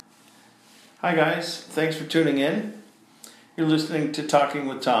Hi guys, thanks for tuning in. You're listening to Talking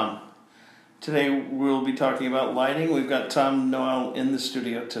with Tom. Today we'll be talking about lighting. We've got Tom Noel in the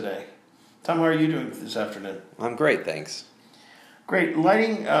studio today. Tom, how are you doing this afternoon? I'm great, thanks. Great.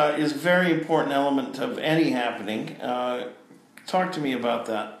 Lighting is a very important element of any happening. Talk to me about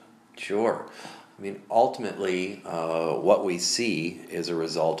that. Sure. Ultimately, what we see is a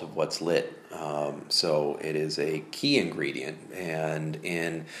result of what's lit. So it is a key ingredient, and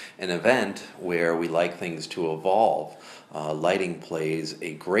in an event where we like things to evolve, lighting plays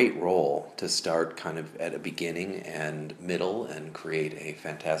a great role to start kind of at a beginning and middle and create a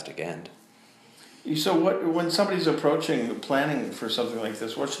fantastic end. So when somebody's approaching planning for something like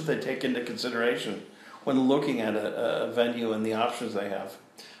this, what should they take into consideration when looking at a venue and the options they have?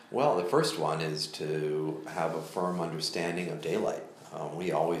 Well, the first one is to have a firm understanding of daylight.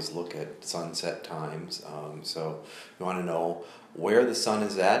 We always look at sunset times, so you want to know where the sun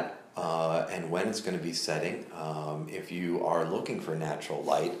is at and when it's going to be setting. If you are looking for natural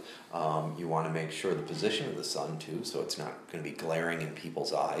light, you want to make sure the position of the sun too, so it's not going to be glaring in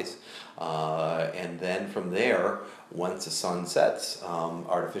people's eyes. And then from there, once the sun sets,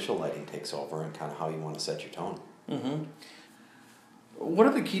 artificial lighting takes over and kind of how you want to set your tone. Mm-hmm. What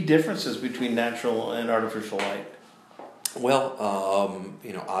are the key differences between natural and artificial light? Well,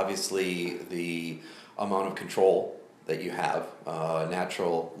 obviously the amount of control that you have.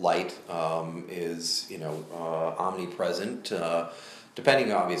 Natural light is, omnipresent,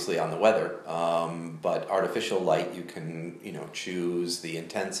 depending obviously on the weather. But artificial light, you can, choose the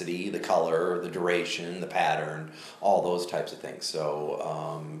intensity, the color, the duration, the pattern, all those types of things.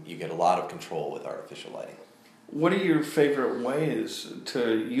 So you get a lot of control with artificial lighting. What are your favorite ways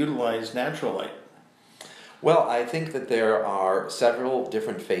to utilize natural light? Well, I think that there are several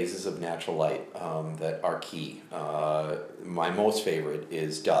different phases of natural light that are key. My most favorite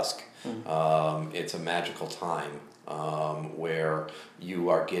is dusk. Mm-hmm. It's a magical time where you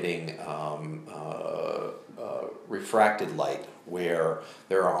are getting refracted light, where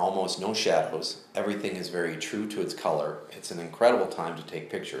there are almost no shadows. Everything is very true to its color. It's an incredible time to take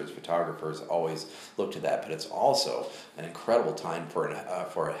pictures. Photographers always look to that, but it's also an incredible time for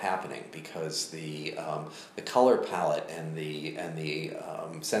it happening, because the color palette and the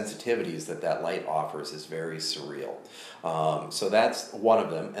sensitivities that light offers is very surreal. So that's one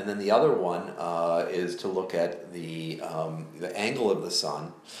of them, and then the other one is to look at the angle of the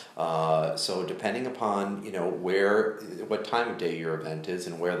sun. So depending upon what time of day your event is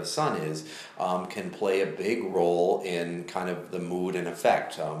and where the sun is, can play a big role in kind of the mood and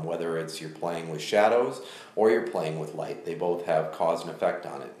effect. Whether it's you're playing with shadows or you're playing with light, they both have cause and effect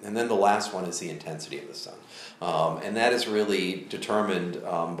on it. And then the last one is the intensity of the sun, and that is really determined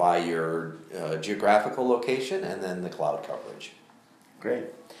by your geographical location and then the cloud coverage. Great.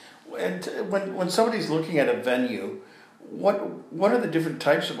 And when somebody's looking at a venue, what are the different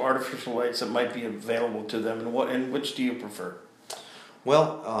types of artificial lights that might be available to them, and which do you prefer?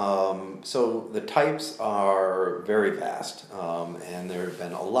 Well, so the types are very vast, and there have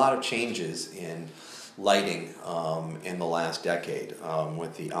been a lot of changes in lighting in the last decade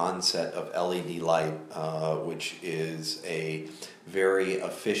with the onset of LED light, which is a very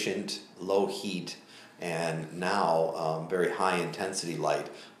efficient, low heat, and now very high intensity light.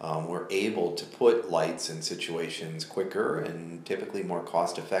 We're able to put lights in situations quicker and typically more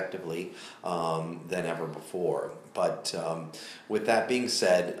cost effectively than ever before. But with that being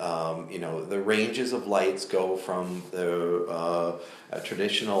said, the ranges of lights go from the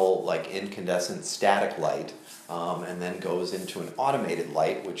traditional incandescent static light, and then goes into an automated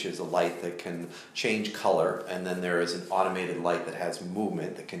light, which is a light that can change color, and then there is an automated light that has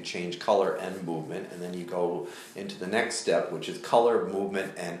movement that can change color and movement, and then you go into the next step, which is color,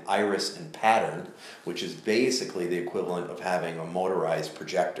 movement, and iris and pattern, which is basically the equivalent of having a motorized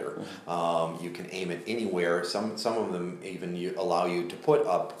projector. Mm-hmm. You can aim it anywhere. Some of them even allow you to put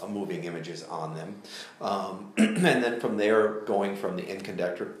up moving images on them, and then from there, going from the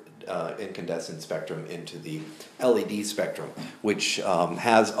incandescent spectrum into the LED spectrum, which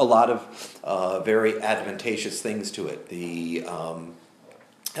has a lot of very advantageous things to it. The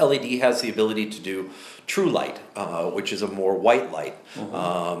LED has the ability to do true light, which is a more white light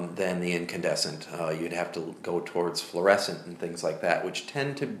than the incandescent. You'd have to go towards fluorescent and things like that, which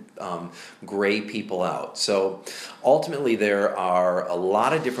tend to gray people out. So ultimately, there are a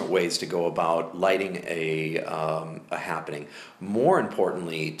lot of different ways to go about lighting a happening. More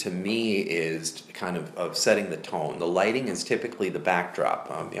importantly, to me, is kind of setting the tone. The lighting is typically the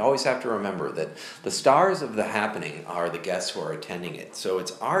backdrop. You always have to remember that the stars of the happening are the guests who are attending it. So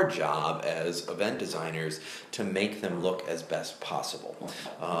it's our job as event designers designers to make them look as best possible.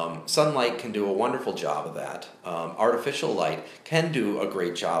 Sunlight can do a wonderful job of that. Artificial light can do a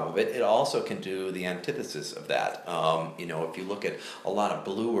great job of it. It also can do the antithesis of that. If you look at a lot of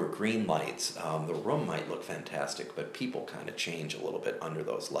blue or green lights, the room might look fantastic, but people kind of change a little bit under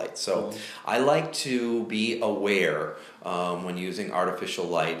those lights. So I like to be aware when using artificial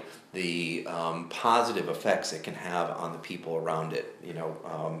light, the positive effects it can have on the people around it.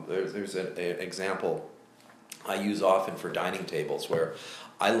 There's an example I use often for dining tables where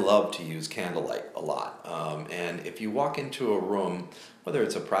I love to use candlelight a lot. And if you walk into a room, whether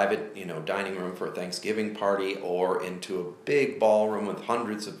it's a private, dining room for a Thanksgiving party or into a big ballroom with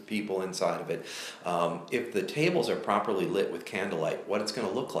hundreds of people inside of it, if the tables are properly lit with candlelight, what it's going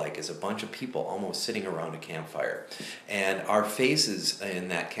to look like is a bunch of people almost sitting around a campfire. And our faces in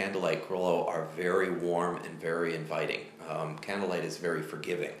that candlelight glow are very warm and very inviting. Candlelight is very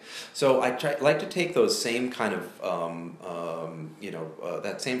forgiving. So I like to take those same kind of,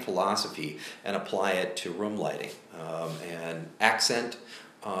 that same philosophy and apply it to room lighting and accent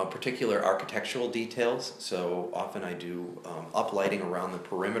particular architectural details. So often I do uplighting around the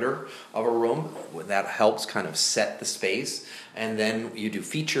perimeter of a room. That helps kind of set the space. And then you do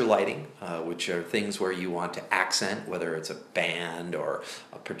feature lighting, which are things where you want to accent, whether it's a band or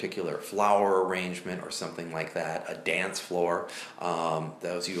a particular flower arrangement or something like that, a dance floor.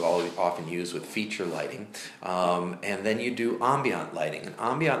 Those you often use with feature lighting. And then you do ambient lighting. And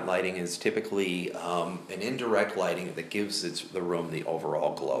ambient lighting is typically an indirect lighting that gives the room the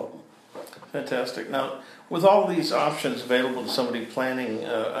overall glow. Fantastic. Now, with all these options available to somebody planning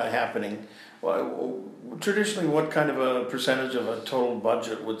a happening, traditionally, what kind of a percentage of a total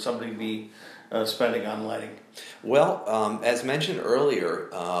budget would somebody be spending on lighting? Well, as mentioned earlier,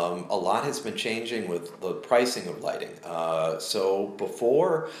 a lot has been changing with the pricing of lighting. So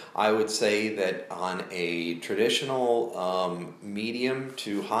before, I would say that on a traditional medium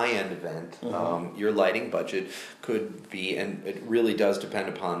to high-end event, your lighting budget could be, and it really does depend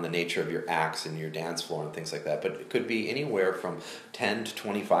upon the nature of your acts and your dance floor and things like that, but it could be anywhere from 10 to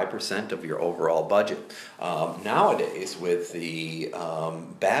 25% of your overall budget. Nowadays, with the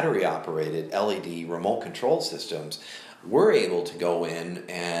battery-operated LED remote control systems, we're able to go in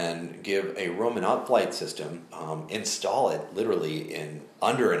and give a room and uplight system, install it literally in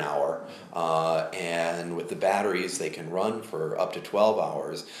under an hour, and with the batteries they can run for up to 12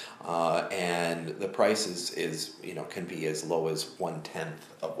 hours, and the price is can be as low as 1/10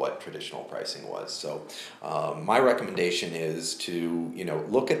 of what traditional pricing was. So my recommendation is to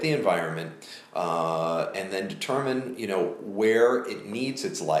look at the environment and then determine where it needs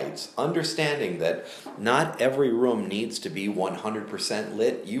its lights, understanding that not every room needs to be 100%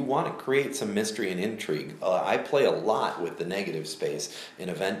 lit. You want to create some mystery and intrigue. I play a lot with the negative space in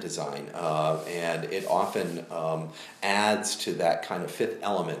event design, and it often adds to that kind of fifth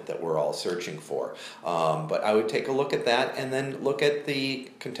element that we're all searching for. But I would take a look at that and then look at the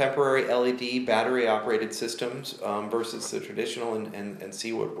contemporary LED battery operated systems versus the traditional and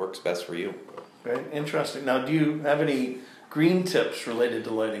see what works best for you. Great, interesting. Now, do you have any green tips related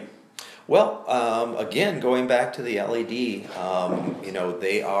to lighting? Well, again, going back to the LED,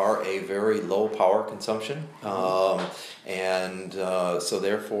 they are a very low power consumption, and so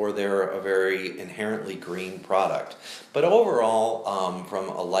therefore they're a very inherently green product. But overall, from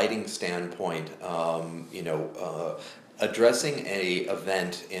a lighting standpoint, addressing a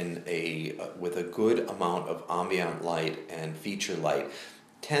event with a good amount of ambient light and feature light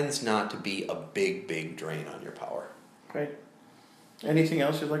tends not to be a big drain on your power. Great. Anything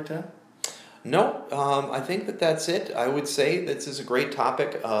else you'd like to add? No, I think that's it. I would say this is a great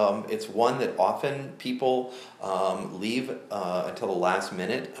topic. It's one that often people leave until the last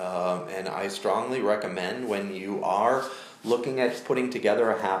minute, and I strongly recommend when you are looking at putting together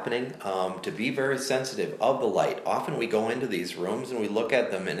a happening to be very sensitive of the light. Often we go into these rooms and we look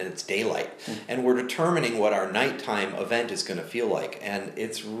at them and it's daylight, and we're determining what our nighttime event is going to feel like, and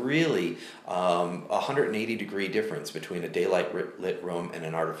it's really a 180-degree difference between a daylight lit room and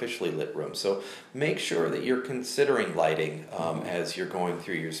an artificially lit room. So make sure that you're considering lighting as you're going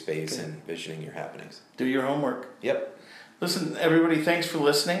through your space and visioning your happenings. Do your homework. Yep. Listen, everybody, thanks for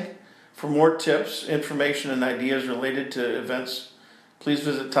listening. For more tips, information, and ideas related to events, please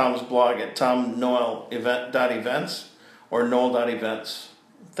visit Tom's blog at tomnoel.events or noel.events.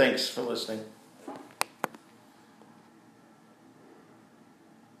 Thanks for listening.